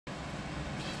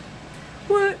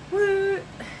What?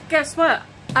 Guess what?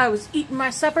 I was eating my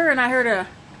supper and I heard a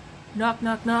knock,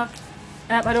 knock, knock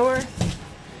at my door.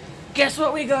 Guess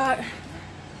what we got?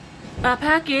 A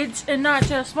package, and not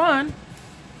just one,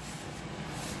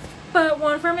 but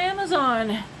one from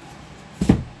Amazon.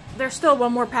 There's still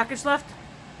one more package left.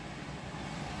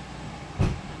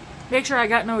 Make sure I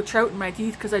got no trout in my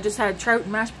teeth because I just had trout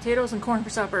and mashed potatoes and corn for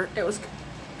supper. It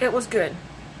was good.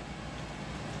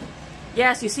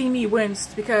 Yes, you see me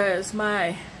winced because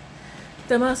the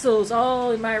muscles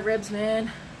all in my ribs,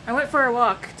 man. I went for a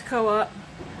walk to Co-op.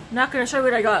 I'm not gonna show you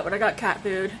what I got, but I got cat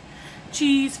food.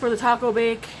 Cheese for the taco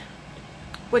bake,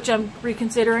 which I'm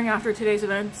reconsidering after today's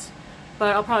events.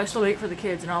 But I'll probably still wait for the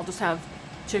kids and I'll just have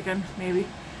chicken, maybe.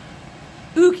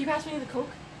 Ooh, can you pass me the Coke?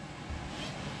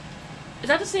 Is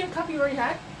that the same cup you already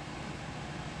had?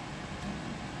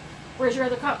 Where's your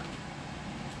other cup?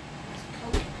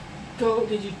 Go,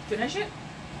 did you finish it?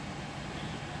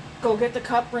 Go get the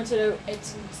cup, rinse it out.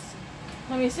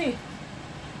 Let me see.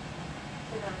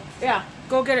 Yeah,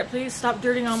 go get it, please. Stop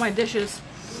dirtying all my dishes.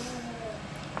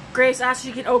 Grace asked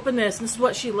if she can open this, and this is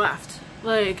what she left.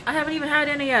 Like, I haven't even had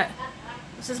any yet.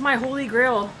 This is my holy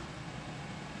grail.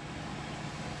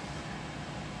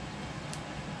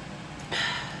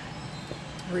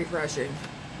 Refreshing.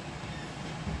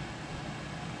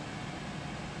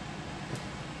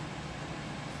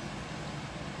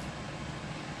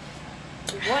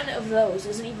 One of those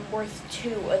isn't even worth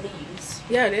 2 of these.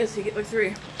 Yeah, it is. You get like 3.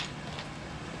 You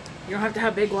don't have to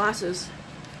have big glasses.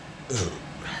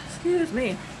 Excuse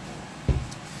me.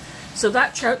 So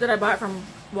that trout that I bought from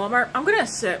Walmart, I'm gonna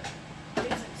sip.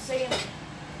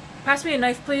 Pass me a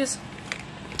knife, please.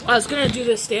 I was gonna do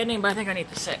this standing, but I think I need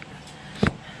to sit.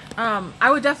 I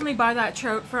would definitely buy that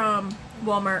trout from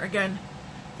Walmart again.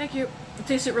 Thank you. It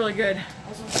tasted really good.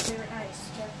 That's one of my favorite knives.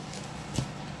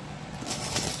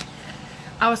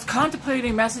 I was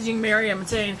contemplating messaging Miriam and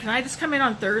saying, can I just come in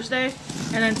on Thursday?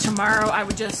 And then tomorrow I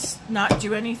would just not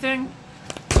do anything.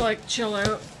 To like chill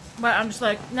out. But I'm just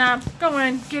like, nah, go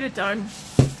in, get it done.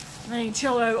 And then you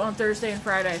chill out on Thursday and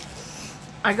Friday.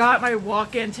 I got my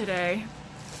walk-in today.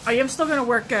 I am still going to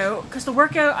work out. Because the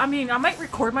workout, I mean, I might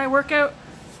record my workout.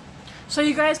 So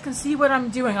you guys can see what I'm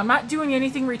doing. I'm not doing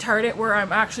anything retarded where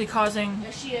I'm actually causing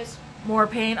Yes, she is. more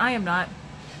pain. I am not.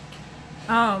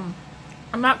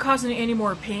 I'm not causing any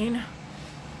more pain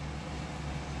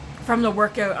from the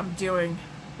workout I'm doing.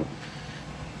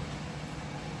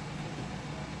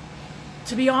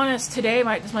 To be honest, today,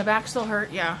 does my back still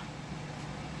hurt? Yeah.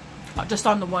 Just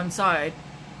on the one side.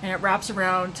 And it wraps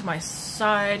around to my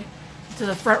side, to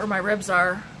the front where my ribs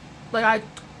are. Like,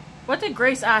 what did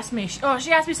Grace ask me? She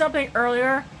asked me something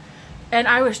earlier, and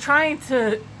I was trying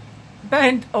to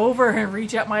bend over and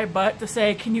reach at my butt to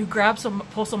say, can you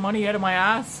pull some money out of my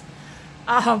ass?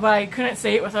 But I couldn't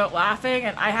say it without laughing,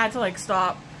 and I had to like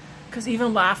stop because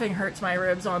even laughing hurts my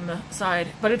ribs on the side.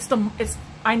 But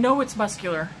I know it's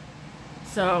muscular,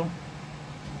 so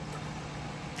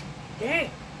Dang.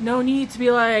 no need to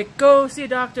be like, go see a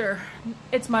doctor.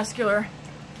 It's muscular.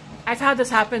 I've had this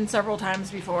happen several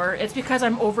times before. It's because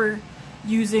I'm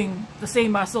overusing the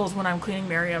same muscles when I'm cleaning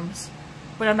Miriam's,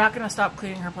 but I'm not gonna stop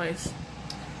cleaning her place.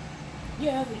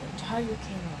 Yeah, the entire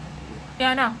camera.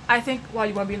 Yeah, I know. I think. Why,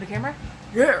 you want to be in the camera?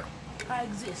 Yeah. I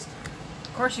exist.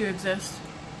 Of course you exist.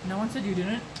 No one said you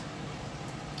didn't.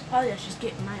 Oh yeah, she's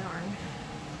getting my arm.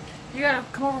 You gotta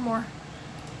come over more.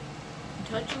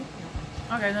 Touch you?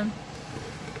 No. Okay then.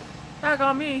 Back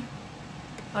on me.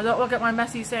 Oh, don't look at my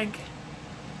messy sink.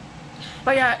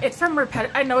 But yeah, it's from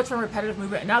I know it's from repetitive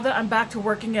movement. Now that I'm back to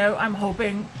working out, I'm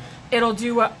hoping it'll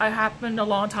do what happened a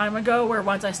long time ago, where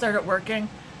once I started working,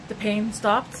 the pain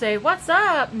stopped. Say, what's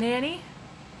up, Nanny?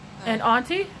 And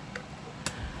Auntie?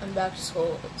 I'm back to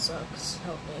school. It sucks.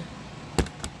 Help me.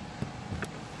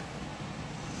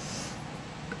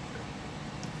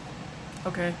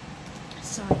 Okay.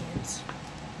 Science.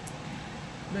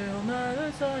 Bill Nye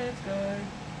the Science Guy.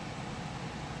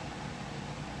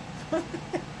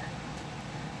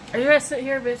 Are you gonna sit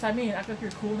here beside me and act like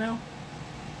you're cool now?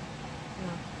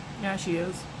 No. Yeah, she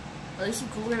is. At least I'm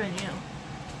cooler than you.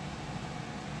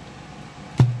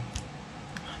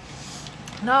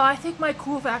 No, I think my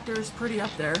cool factor is pretty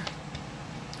up there.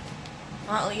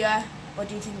 Aunt Leah, what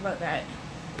do you think about that?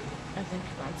 I think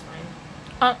that's fine.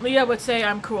 Aunt Leah would say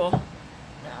I'm cool.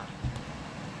 No.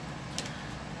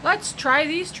 Let's try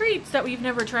these treats that we've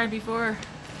never tried before.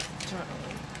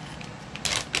 Totally.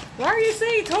 Why are you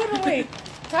saying totally?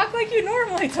 Talk like you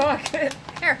normally talk.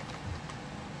 Here.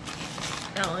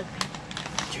 I don't like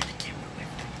turn the camera away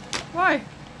from me. Why?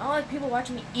 I don't like people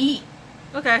watching me eat.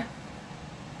 Okay.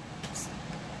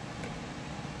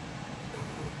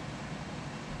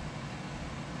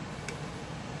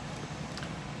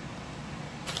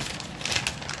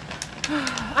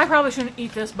 probably shouldn't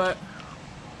eat this, but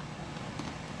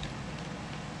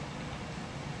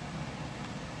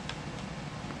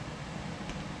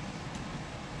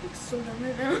It's so dumb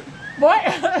right now.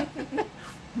 what?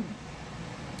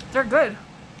 They're good.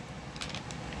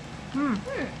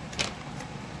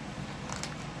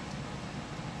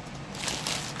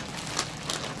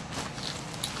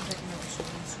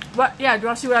 What? Yeah, do you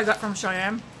want to see what I got from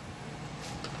Shein?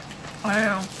 I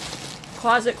know.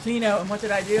 Closet clean out, and what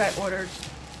did I do? I ordered.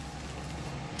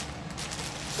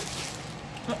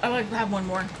 I like to have one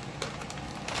more.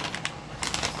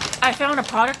 I found a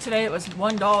product today. It was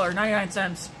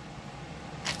 $1.99.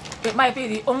 It might be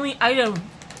the only item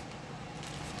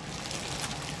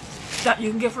that you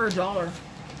can get for $1.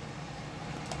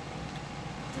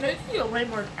 You can get way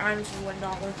more items for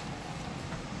 $1.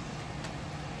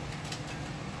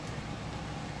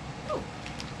 Oh.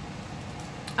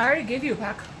 I already gave you a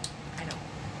pack. I know.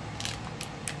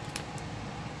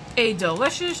 A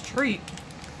delicious treat.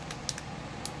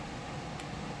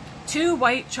 2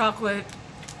 white chocolatey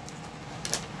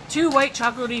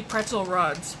pretzel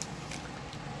rods.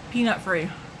 Peanut free.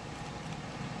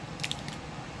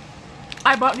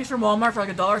 I bought these from Walmart for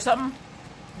like $1 or something.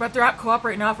 But they're at Co-op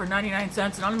right now for 99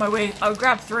 cents. And on my way, I would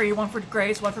grab 3. One for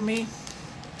Grace, one for me.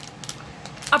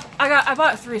 I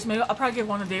bought 3, so maybe I'll probably give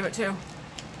one to David too.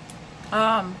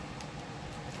 Matt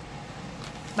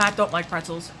don't like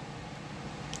pretzels.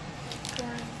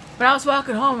 But I was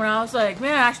walking home and I was like,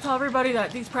 man, I should tell everybody that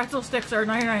these pretzel sticks are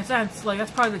 99 cents. Like, that's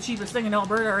probably the cheapest thing in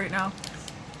Alberta right now.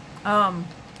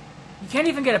 You can't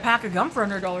even get a pack of gum for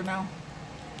under $1 now.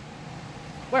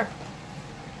 Where?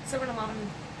 7-Eleven.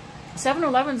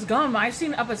 7-Eleven's gum. I've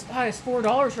seen up as high as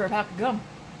 $4 for a pack of gum.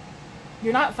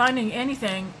 You're not finding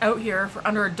anything out here for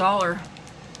under $1.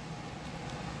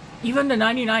 Even the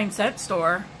 99-cent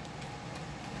store,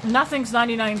 nothing's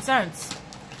 99 cents.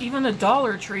 Even the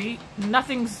Dollar Tree,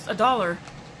 nothing's $1.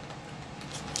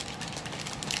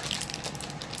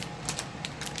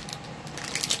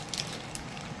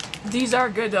 These are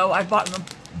good though. I've bought them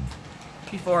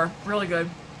before. Really good.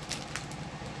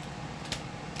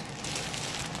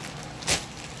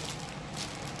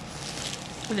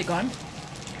 Are they gone?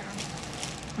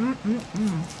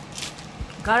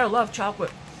 Gotta love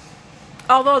chocolate.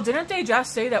 Although, didn't they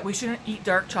just say that we shouldn't eat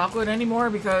dark chocolate anymore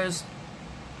because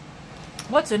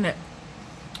what's in it?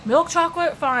 Milk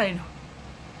chocolate? Fine.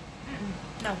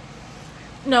 No.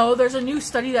 No, there's a new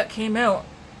study that came out.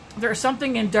 There's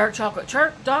something in dark chocolate.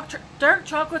 Dark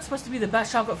chocolate's supposed to be the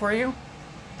best chocolate for you.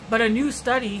 But a new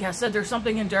study has said there's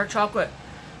something in dark chocolate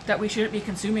that we shouldn't be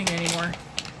consuming anymore.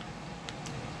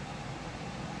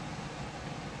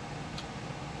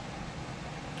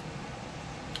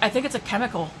 I think it's a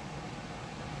chemical.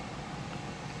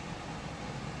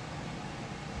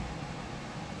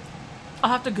 I'll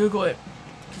have to Google it.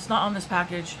 It's not on this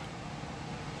package.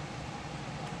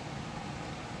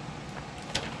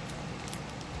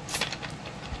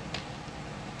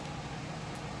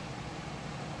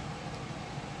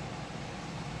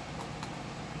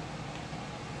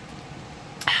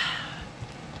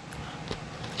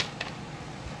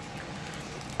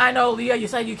 I know, Leah, you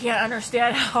said you can't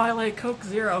understand how I like Coke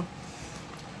Zero.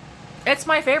 It's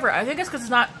my favorite. I think it's because it's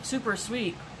not super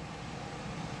sweet.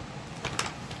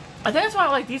 I think that's why I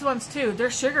like these ones too.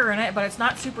 There's sugar in it, but it's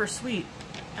not super sweet.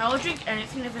 I'll drink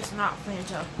anything if it's not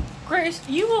Fanta. Grace,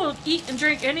 you will eat and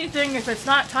drink anything if it's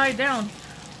not tied down.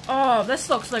 Oh, this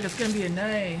looks like it's going to be a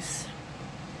nice.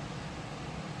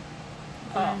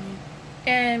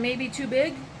 And maybe too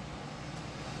big?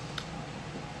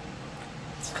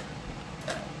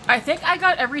 I think I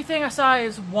got everything a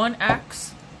size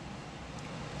 1X.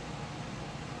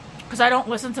 Because I don't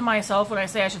listen to myself when I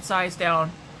say I should size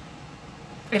down.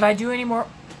 If I do any more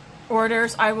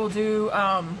orders, I will do,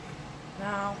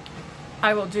 No.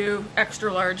 I will do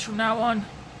extra large from now on.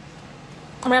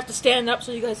 I'm gonna have to stand up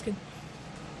so you guys can...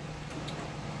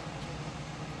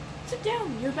 Sit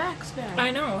down, your back's bad.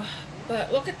 I know,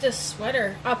 but look at this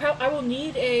sweater. I will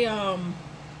need a,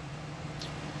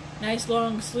 nice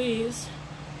long sleeves.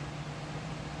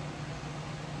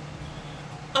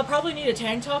 I'll probably need a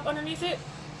tank top underneath it.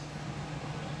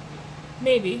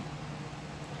 Maybe.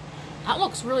 That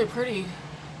looks really pretty.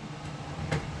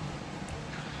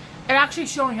 It actually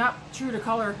showing up true to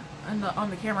color on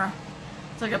the camera.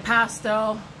 It's like a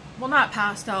pastel. Well, not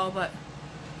pastel, but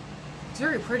it's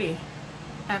very pretty.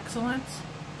 Excellent.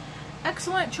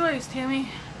 Excellent choice, Tammy.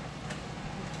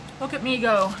 Look at me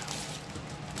go.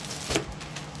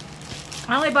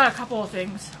 I only bought a couple of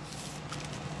things.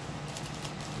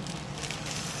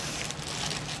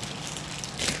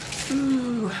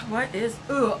 Ooh, what is...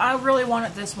 Ooh, I really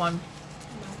wanted this one.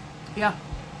 Yeah.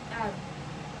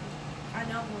 I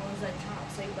know it was like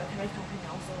toxic, but can I come in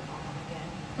also again?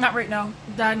 Not right now.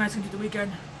 Dad and I's gonna do the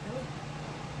weekend. Really?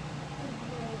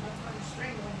 I'm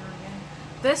strangling her again.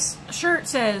 This shirt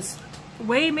says,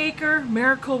 Waymaker,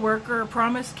 Miracle Worker,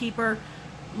 Promise Keeper,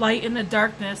 Light in the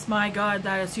Darkness, my God,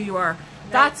 that is who you are.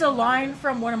 That's a line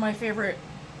from one of my favorite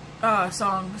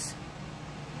songs.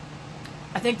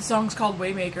 I think the song's called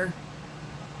Waymaker.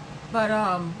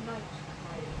 But,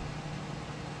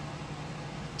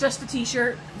 just a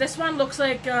t-shirt. This one looks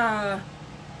like, this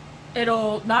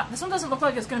one doesn't look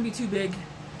like it's gonna be too big.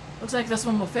 Looks like this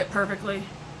one will fit perfectly.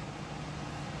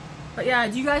 But yeah,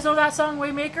 do you guys know that song,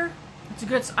 Waymaker? It's a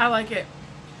good, I like it.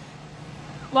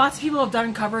 Lots of people have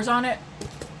done covers on it.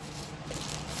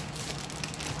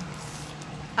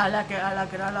 I like it, I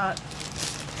like it a lot.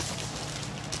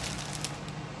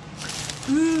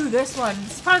 Ooh, this one.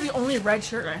 This is probably the only red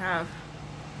shirt I have.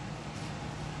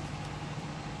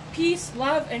 Peace,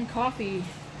 love, and coffee.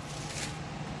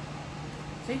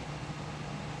 See?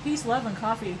 Peace, love, and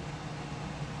coffee.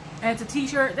 And it's a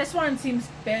t-shirt. This one seems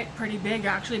big, pretty big,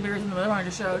 actually, bigger than the other one I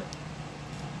just showed.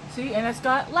 See? And it's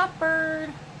got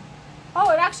leopard. Oh,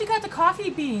 it actually got the coffee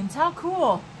beans. How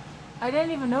cool. I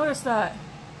didn't even notice that.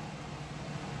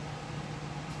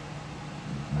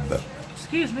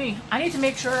 Excuse me. I need to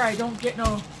make sure I don't get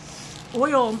no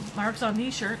oil marks on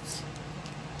these shirts.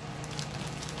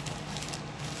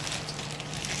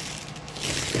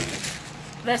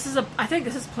 This is I think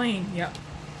this is plain. Yep.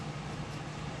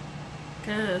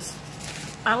 Because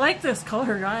I like this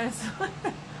color, guys.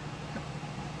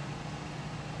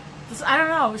 I don't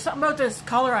know. There's something about this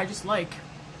color I just like.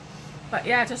 But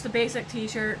yeah, just a basic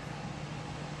t-shirt.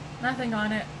 Nothing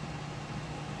on it.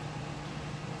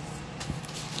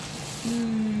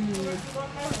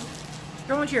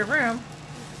 Go into your room.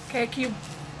 Okay, cube.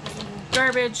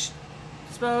 Garbage.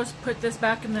 Dispose. Put this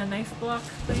back in the knife block,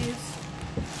 please.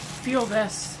 Feel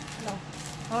this. No.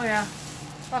 Oh yeah.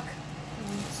 Fuck.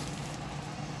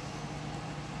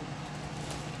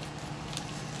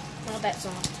 Not that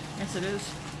soft. Yes, it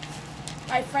is.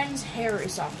 My friend's hair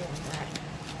is softer than that.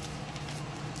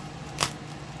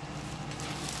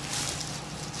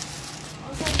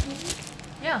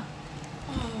 Yeah.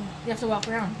 Oh, you have to walk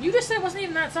around. You just said it wasn't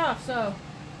even that soft, so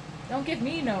don't give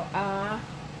me no I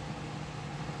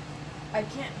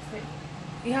can't fit.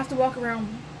 You have to walk around.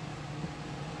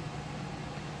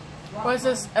 What is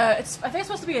this? I think it's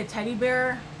supposed to be a teddy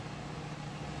bear.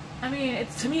 I mean,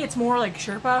 to me it's more like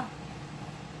Sherpa.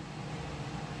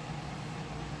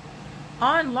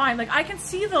 Online, like I can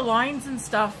see the lines and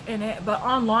stuff in it, but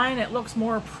online it looks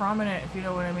more prominent, if you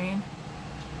know what I mean.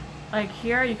 Like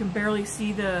here you can barely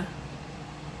see the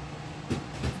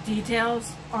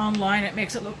details. Online it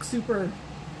makes it look super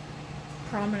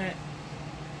prominent.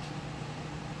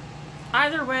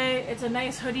 Either way, it's a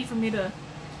nice hoodie for me to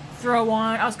throw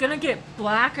on. I was gonna get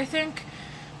black, I think,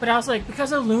 but I was like,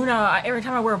 because of Luna, every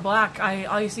time I wear black,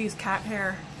 all you see is cat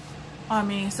hair on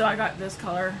me, so I got this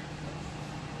color.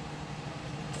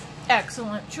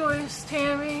 Excellent choice,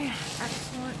 Tammy.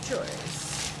 Excellent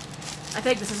choice. I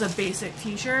think this is a basic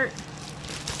t-shirt.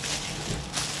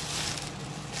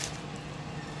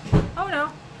 Oh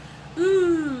no.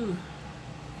 Ooh.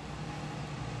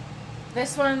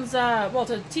 This one's, well,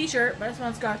 it's a t-shirt, but this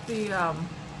one's got the,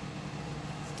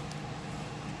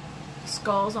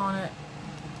 skulls on it.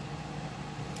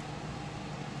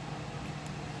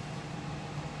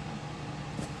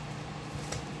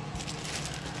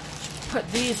 Put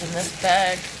these in this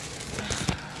bag.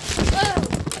 Whoa.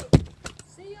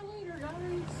 See you later,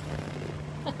 guys.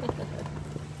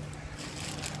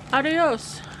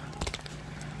 Adios.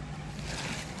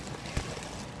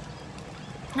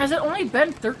 Has it only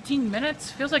been 13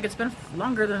 minutes? Feels like it's been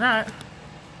longer than that.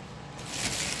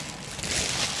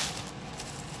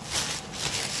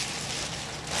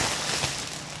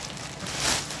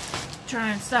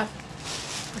 Trying stuff.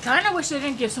 I kind of wish they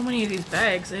didn't give so many of these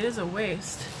bags. It is a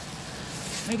waste.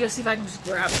 Let me go see if I can just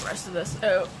grab the rest of this.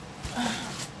 Oh.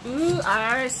 Ooh,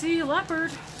 I see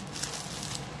leopard.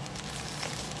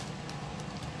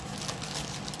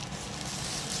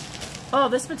 Oh,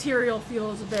 this material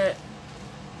feels a bit...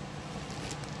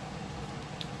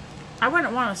 I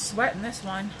wouldn't want to sweat in this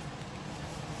one.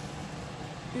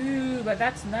 Ooh, but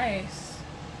that's nice.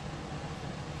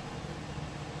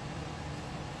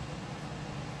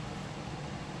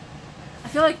 I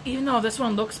feel like even though this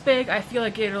one looks big, I feel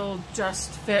like it'll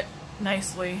just fit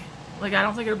nicely. Like, I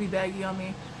don't think it'll be baggy on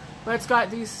me. But it's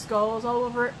got these skulls all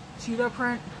over it. Cheetah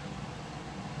print.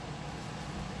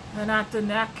 Then at the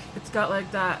neck, it's got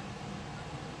like that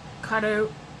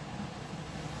cutout.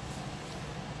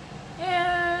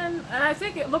 And I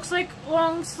think it looks like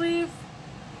long sleeve.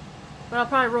 But I'll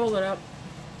probably roll it up.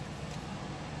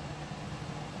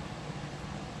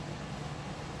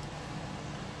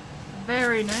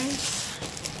 Very nice.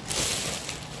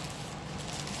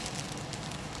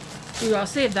 Ooh, I'll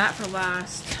save that for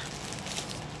last.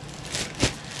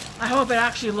 I hope it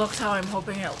actually looks how I'm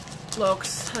hoping it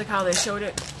looks, like how they showed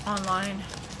it online.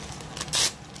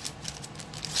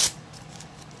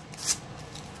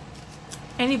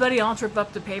 Anybody else rip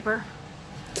up the paper?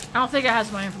 I don't think it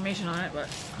has my information on it, but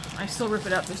I still rip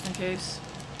it up just in case.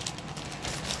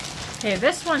 Okay,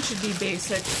 this one should be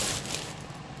basic.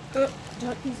 Oh,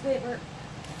 drop piece of paper.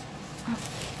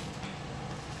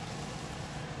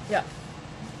 Yeah.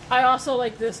 I also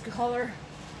like this color.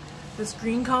 This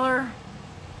green color.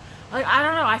 Like, I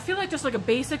don't know, I feel like just like a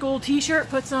basic old t-shirt,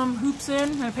 put some hoops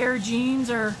in, and a pair of jeans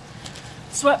or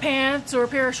sweatpants or a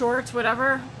pair of shorts,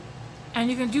 whatever. And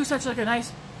you can do such like a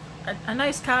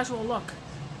nice casual look.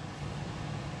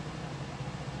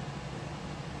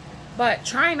 But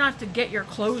try not to get your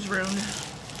clothes ruined.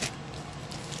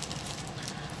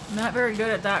 I'm not very good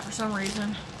at that for some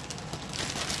reason.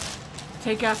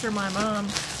 Take after my mom.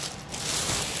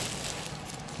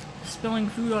 Spilling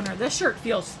food on her. This shirt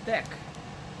feels thick.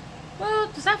 Well,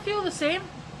 does that feel the same?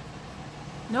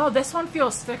 No, this one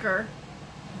feels thicker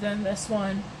than this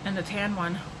one and the tan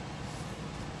one.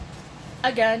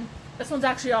 Again, this one's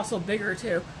actually also bigger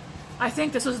too. I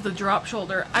think this is the drop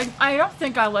shoulder. I don't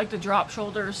think I like the drop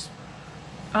shoulders.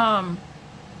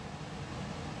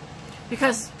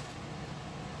 Because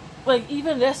like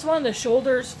even this one, the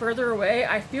shoulder's further away.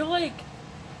 I feel like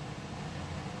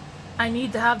I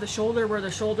need to have the shoulder where the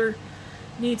shoulder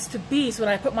needs to be, so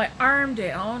when I put my arm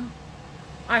down,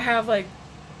 I have like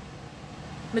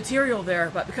material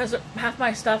there. But because half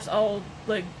my stuff's all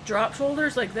like drop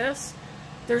shoulders like this,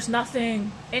 there's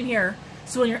nothing in here.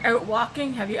 So when you're out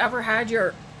walking, have you ever had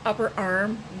your upper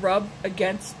arm rub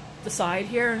against the side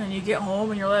here, and then you get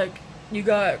home and you're like, you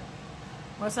got,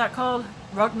 what's that called?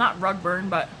 Not rug burn,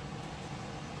 but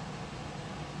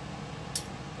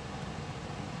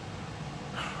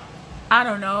I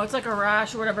don't know, it's like a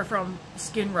rash or whatever from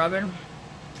skin rubbing.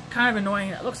 Kind of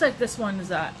annoying. It looks like this one is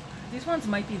that. These ones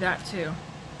might be that too.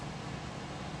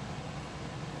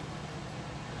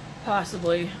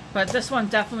 Possibly. But this one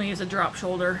definitely is a drop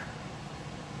shoulder.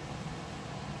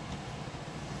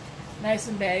 Nice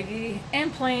and baggy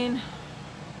and plain.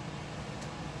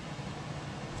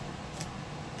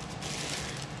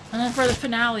 And then for the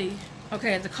finale.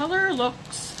 Okay, the color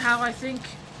looks how I think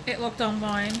it looked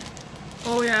online.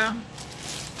 Oh yeah.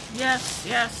 Yes,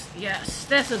 yes, yes.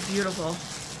 This is beautiful.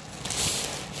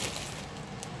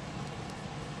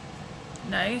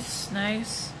 Nice,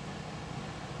 nice.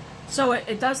 So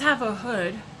it does have a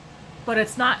hood, but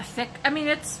it's not thick. I mean,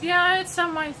 it's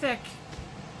semi-thick.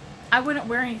 I wouldn't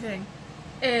wear anything.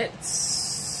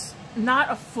 It's not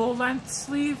a full-length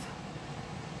sleeve.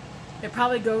 It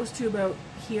probably goes to about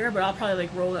here, but I'll probably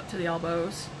like roll it up to the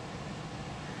elbows.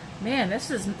 Man,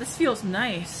 this feels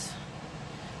nice.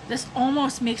 This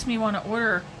almost makes me want to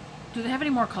order. Do they have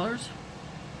any more colors?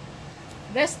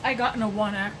 This I got in a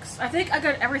 1X. I think I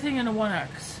got everything in a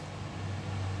 1X.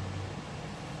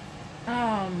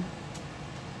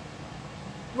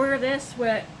 Wear this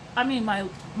with, I mean, my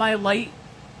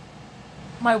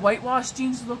whitewash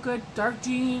jeans look good. Dark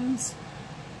jeans.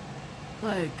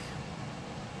 Like,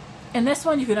 and this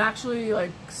one you could actually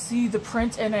like see the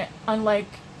print in it, unlike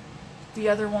the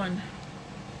other one.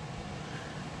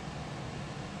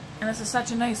 And this is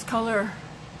such a nice color.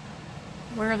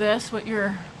 Wear this with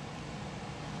your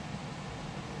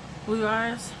blue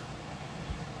eyes.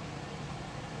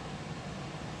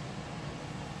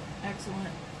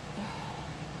 Excellent.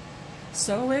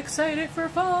 So excited for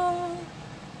fall.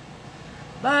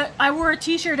 But I wore a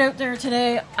t-shirt out there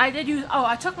today.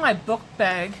 I took my book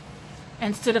bag.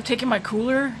 Instead of taking my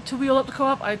cooler to wheel up the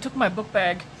co-op, I took my book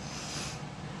bag.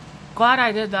 Glad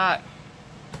I did that.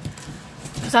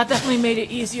 Because that definitely made it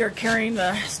easier carrying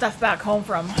the stuff back home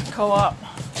from co-op.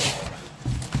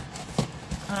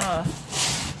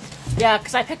 Yeah,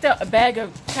 because I picked up a bag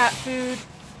of cat food,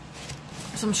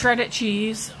 some shredded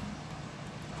cheese,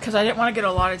 because I didn't want to get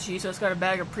a lot of cheese, so I just got a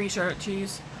bag of pre-shredded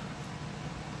cheese.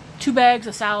 2 bags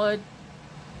of salad.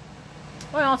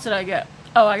 What else did I get?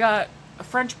 Oh, I got a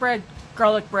French bread,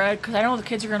 garlic bread, because I know the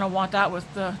kids are going to want that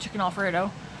with the chicken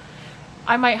Alfredo.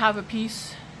 I might have a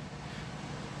piece.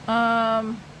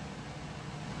 Oh,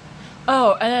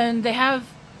 and then they have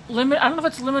I don't know if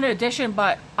it's limited edition,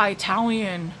 but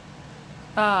Italian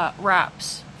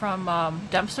wraps from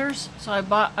Dempster's. So I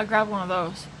grabbed one of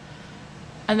those.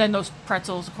 And then those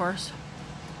pretzels, of course.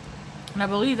 And I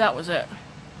believe that was it.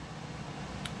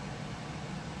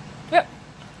 Yep.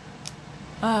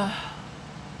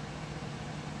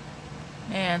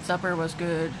 Man, supper was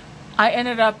good. I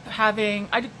ended up frying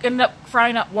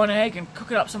up one egg and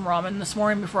cooking up some ramen this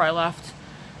morning before I left.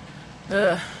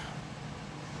 Ugh.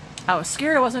 I was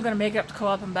scared I wasn't going to make it up to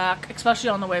Co-op and back, especially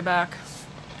on the way back.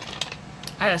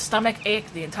 I had a stomach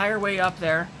ache the entire way up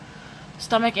there.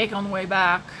 Stomach ache on the way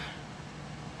back.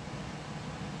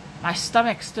 My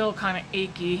stomach's still kind of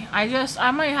achy. I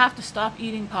might have to stop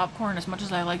eating popcorn as much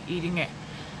as I like eating it.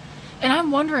 And I'm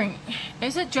wondering,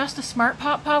 is it just the Smart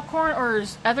Pop popcorn, or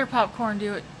does other popcorn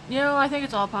do it? You know, I think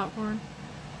it's all popcorn.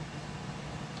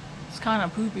 It's kind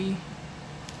of poopy.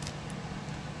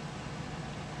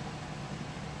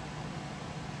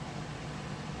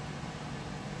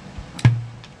 I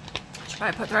should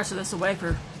probably put the rest of this away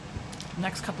for the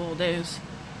next couple of days.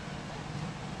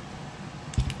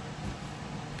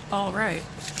 Alright.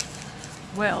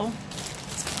 Well,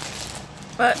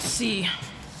 let's see.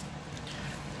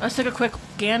 Let's take a quick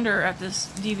gander at this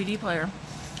DVD player.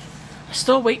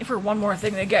 Still waiting for one more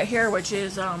thing to get here, which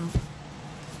is,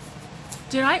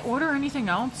 did I order anything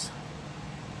else?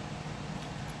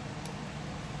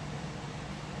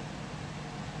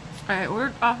 I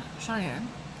ordered off Shein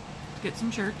to get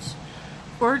some shirts.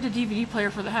 Ordered the DVD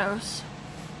player for the house.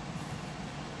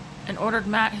 And ordered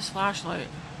Matt his flashlight.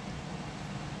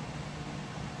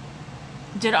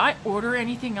 Did I order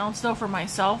anything else, though, for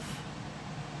myself?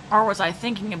 Or was I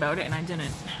thinking about it and I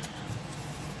didn't?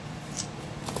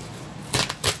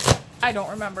 I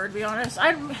don't remember, to be honest.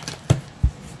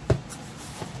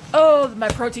 Oh, my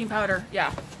protein powder.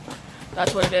 Yeah,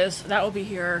 that's what it is. That will be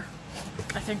here,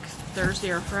 I think, Thursday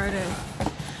or Friday.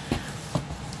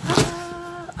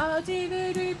 A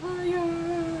DVD player.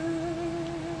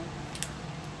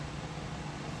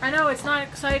 I know, it's not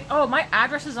exciting. Oh, my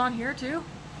address is on here, too?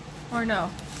 Or no?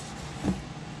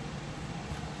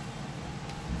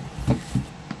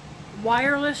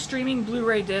 Wireless streaming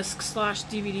Blu-ray disc /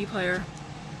 DVD player.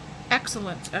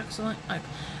 Excellent, excellent.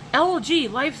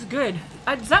 LG, life's good.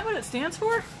 Is that what it stands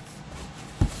for?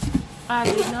 I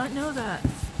did not know that.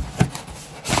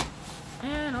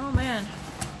 Man, oh man.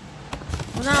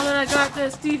 Well, now that I got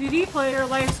this DVD player,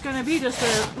 life's gonna be just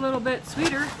a little bit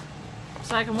sweeter,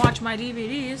 so I can watch my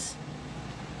DVDs.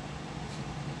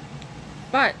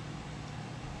 But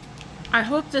I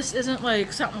hope this isn't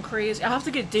like something crazy. I'll have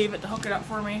to get David to hook it up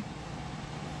for me.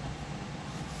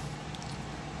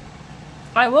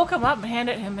 I will come up and hand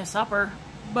him his supper,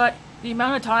 but the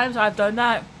amount of times I've done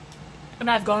that and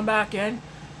I've gone back in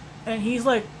and he's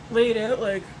like laid out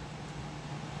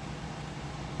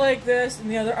like this and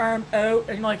the other arm out,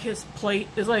 and like his plate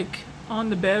is like on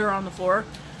the bed or on the floor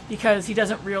because he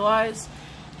doesn't realize.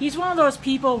 He's one of those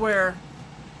people where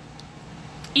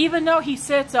even though he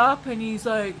sits up and he's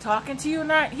like talking to you and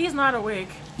that, he's not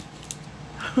awake.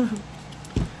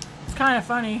 It's kind of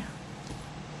funny.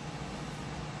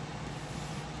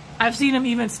 I've seen him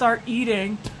even start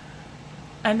eating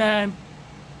and then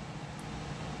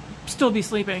still be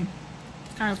sleeping.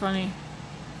 It's kind of funny.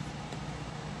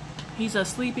 He's a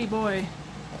sleepy boy.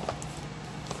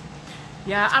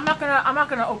 Yeah, I'm not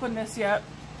gonna open this yet.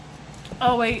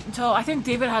 I'll wait until, I think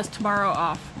David has tomorrow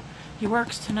off. He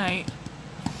works tonight.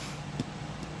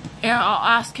 Yeah, I'll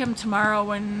ask him tomorrow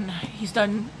when he's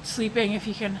done sleeping if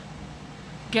he can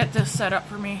get this set up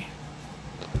for me.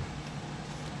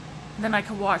 Then I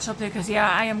can watch something, because yeah,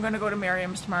 I am going to go to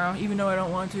Miriam's tomorrow, even though I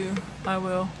don't want to. I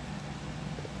will.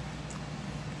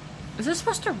 Is this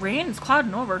supposed to rain? It's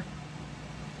clouding over.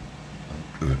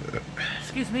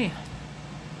 Excuse me.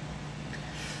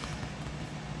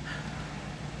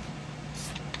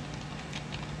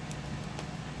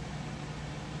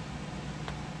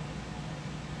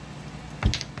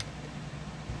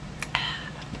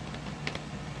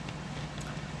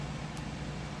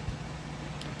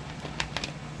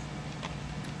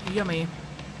 Yummy.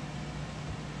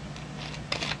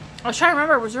 I was trying to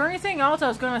remember, was there anything else I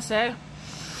was gonna say?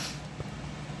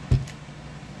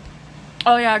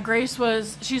 Oh yeah, Grace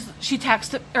was, she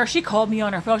texted, or she called me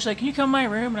on her phone. She's like, can you come to my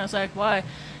room? And I was like, why?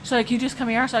 She's like, you just come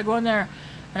here. So I go in there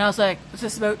and I was like, is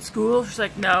this about school? She's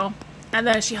like, no. And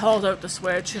then she holds out the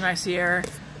Switch and I see her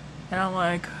and I'm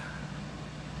like,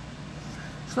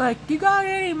 she's like, you got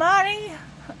any money?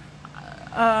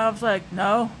 I was like,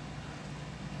 no.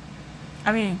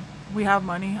 I mean, we have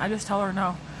money. I just tell her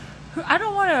no. I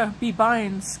don't want to be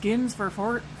buying skins for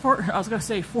I was going to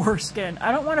say foreskin.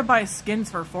 I don't want to buy skins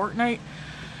for Fortnite.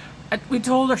 We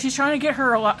told her she's trying to get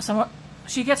her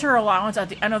she gets her allowance at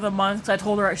the end of the month, because I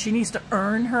told her she needs to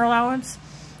earn her allowance.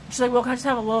 She's like, well, can I just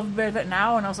have a little bit of it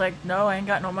now? And I was like, no, I ain't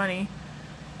got no money.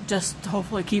 Just to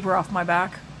hopefully keep her off my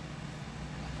back.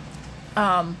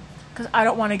 Because I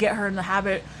don't want to get her in the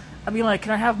habit of being like,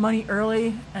 can I have money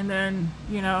early? And then,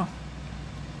 you know,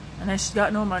 and then she's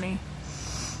got no money.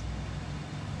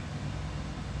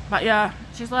 But yeah,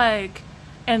 she's like,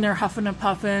 and they're huffing and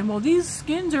puffing. Well, these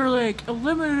skins are like a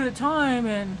limited time,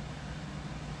 and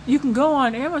you can go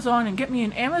on Amazon and get me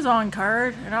an Amazon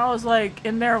card. And I was like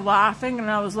in there laughing,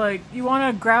 and I was like, you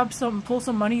want to pull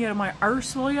some money out of my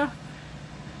arse, will ya?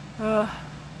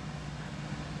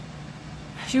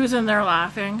 She was in there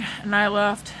laughing, and I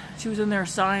left. She was in there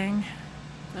sighing,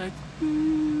 like,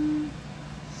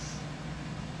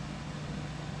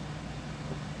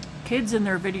 Kids in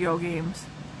their video games.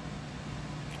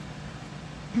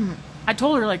 I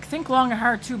told her, like, think long and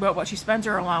hard too about what she spends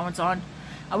her allowance on.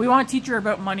 We want to teach her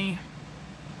about money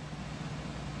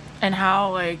and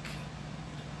how, like,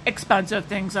 expensive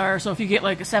things are. So if you get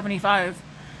like a $75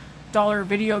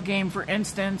 video game, for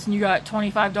instance, and you got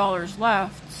 $25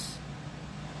 left,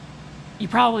 you'd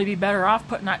probably be better off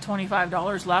putting that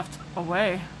 $25 left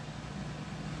away.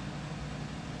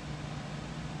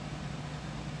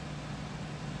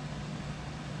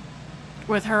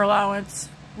 With her allowance,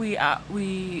 I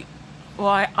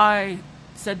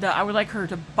said that I would like her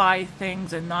to buy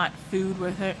things and not food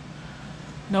with it.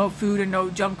 No food and no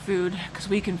junk food, because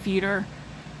we can feed her.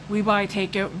 We buy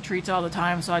takeout and treats all the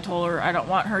time, so I told her I don't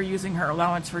want her using her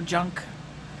allowance for junk.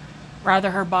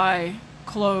 Rather her buy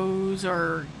clothes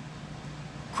or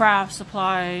craft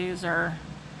supplies, or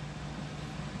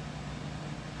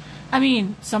I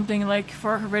mean something like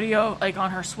for her video, like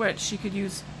on her Switch, she could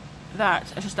use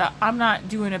that. It's just that I'm not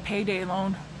doing a payday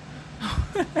loan.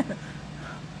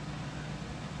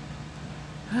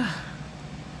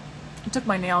 I took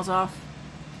my nails off.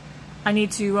 I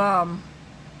need to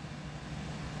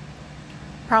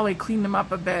probably clean them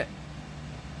up a bit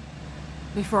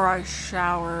before I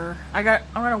shower. I'm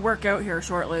gonna work out here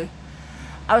shortly.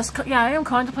 I am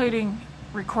contemplating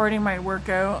recording my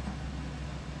workout.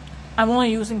 I'm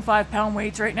only using 5-pound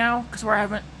weights right now because I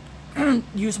haven't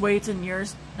used weights in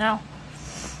years now.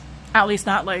 At least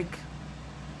not like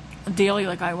daily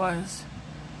like I was.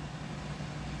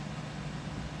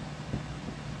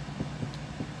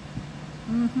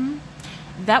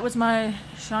 That was my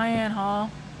Shein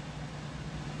haul.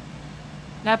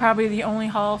 That'd probably be the only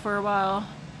haul for a while.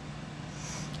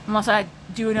 Unless I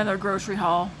do another grocery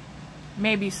haul.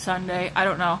 Maybe Sunday. I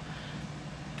don't know.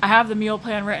 I have the meal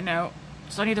plan written out.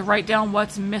 So I need to write down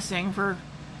what's missing for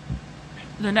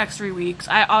the next 3 weeks.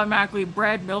 I automatically,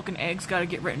 bread, milk, and eggs gotta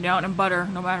get written down, and butter,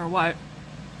 no matter what.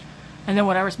 And then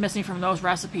whatever's missing from those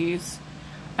recipes.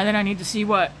 And then I need to see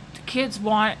what the kids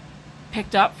want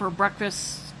picked up for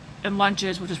breakfast and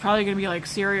lunches, which is probably going to be like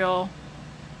cereal,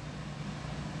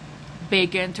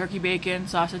 bacon, turkey bacon,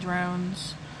 sausage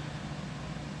rounds.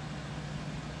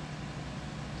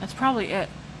 That's probably it.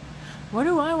 What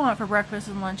do I want for breakfast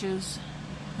and lunches?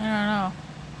 I don't know.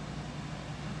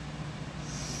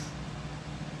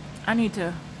 I need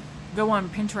to go on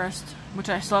Pinterest, which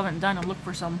I still haven't done, and look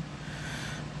for some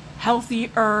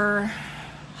healthier,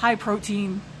 high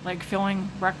protein, like filling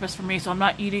breakfast for me, so I'm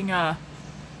not eating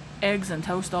eggs and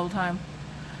toast all the time.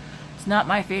 It's not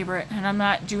my favorite, and I'm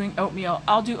not doing oatmeal.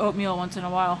 I'll do oatmeal once in a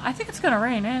while. I think it's gonna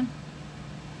rain, man.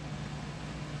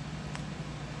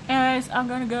 Anyways, I'm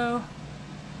gonna go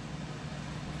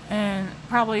and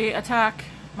probably attack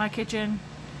my kitchen,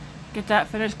 get that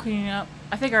finished cleaning up.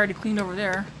 I think I already cleaned over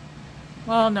there.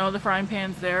 Well, no, the frying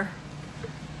pan's there.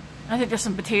 I think there's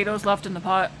some potatoes left in the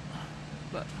pot.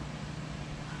 But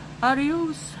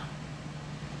adios.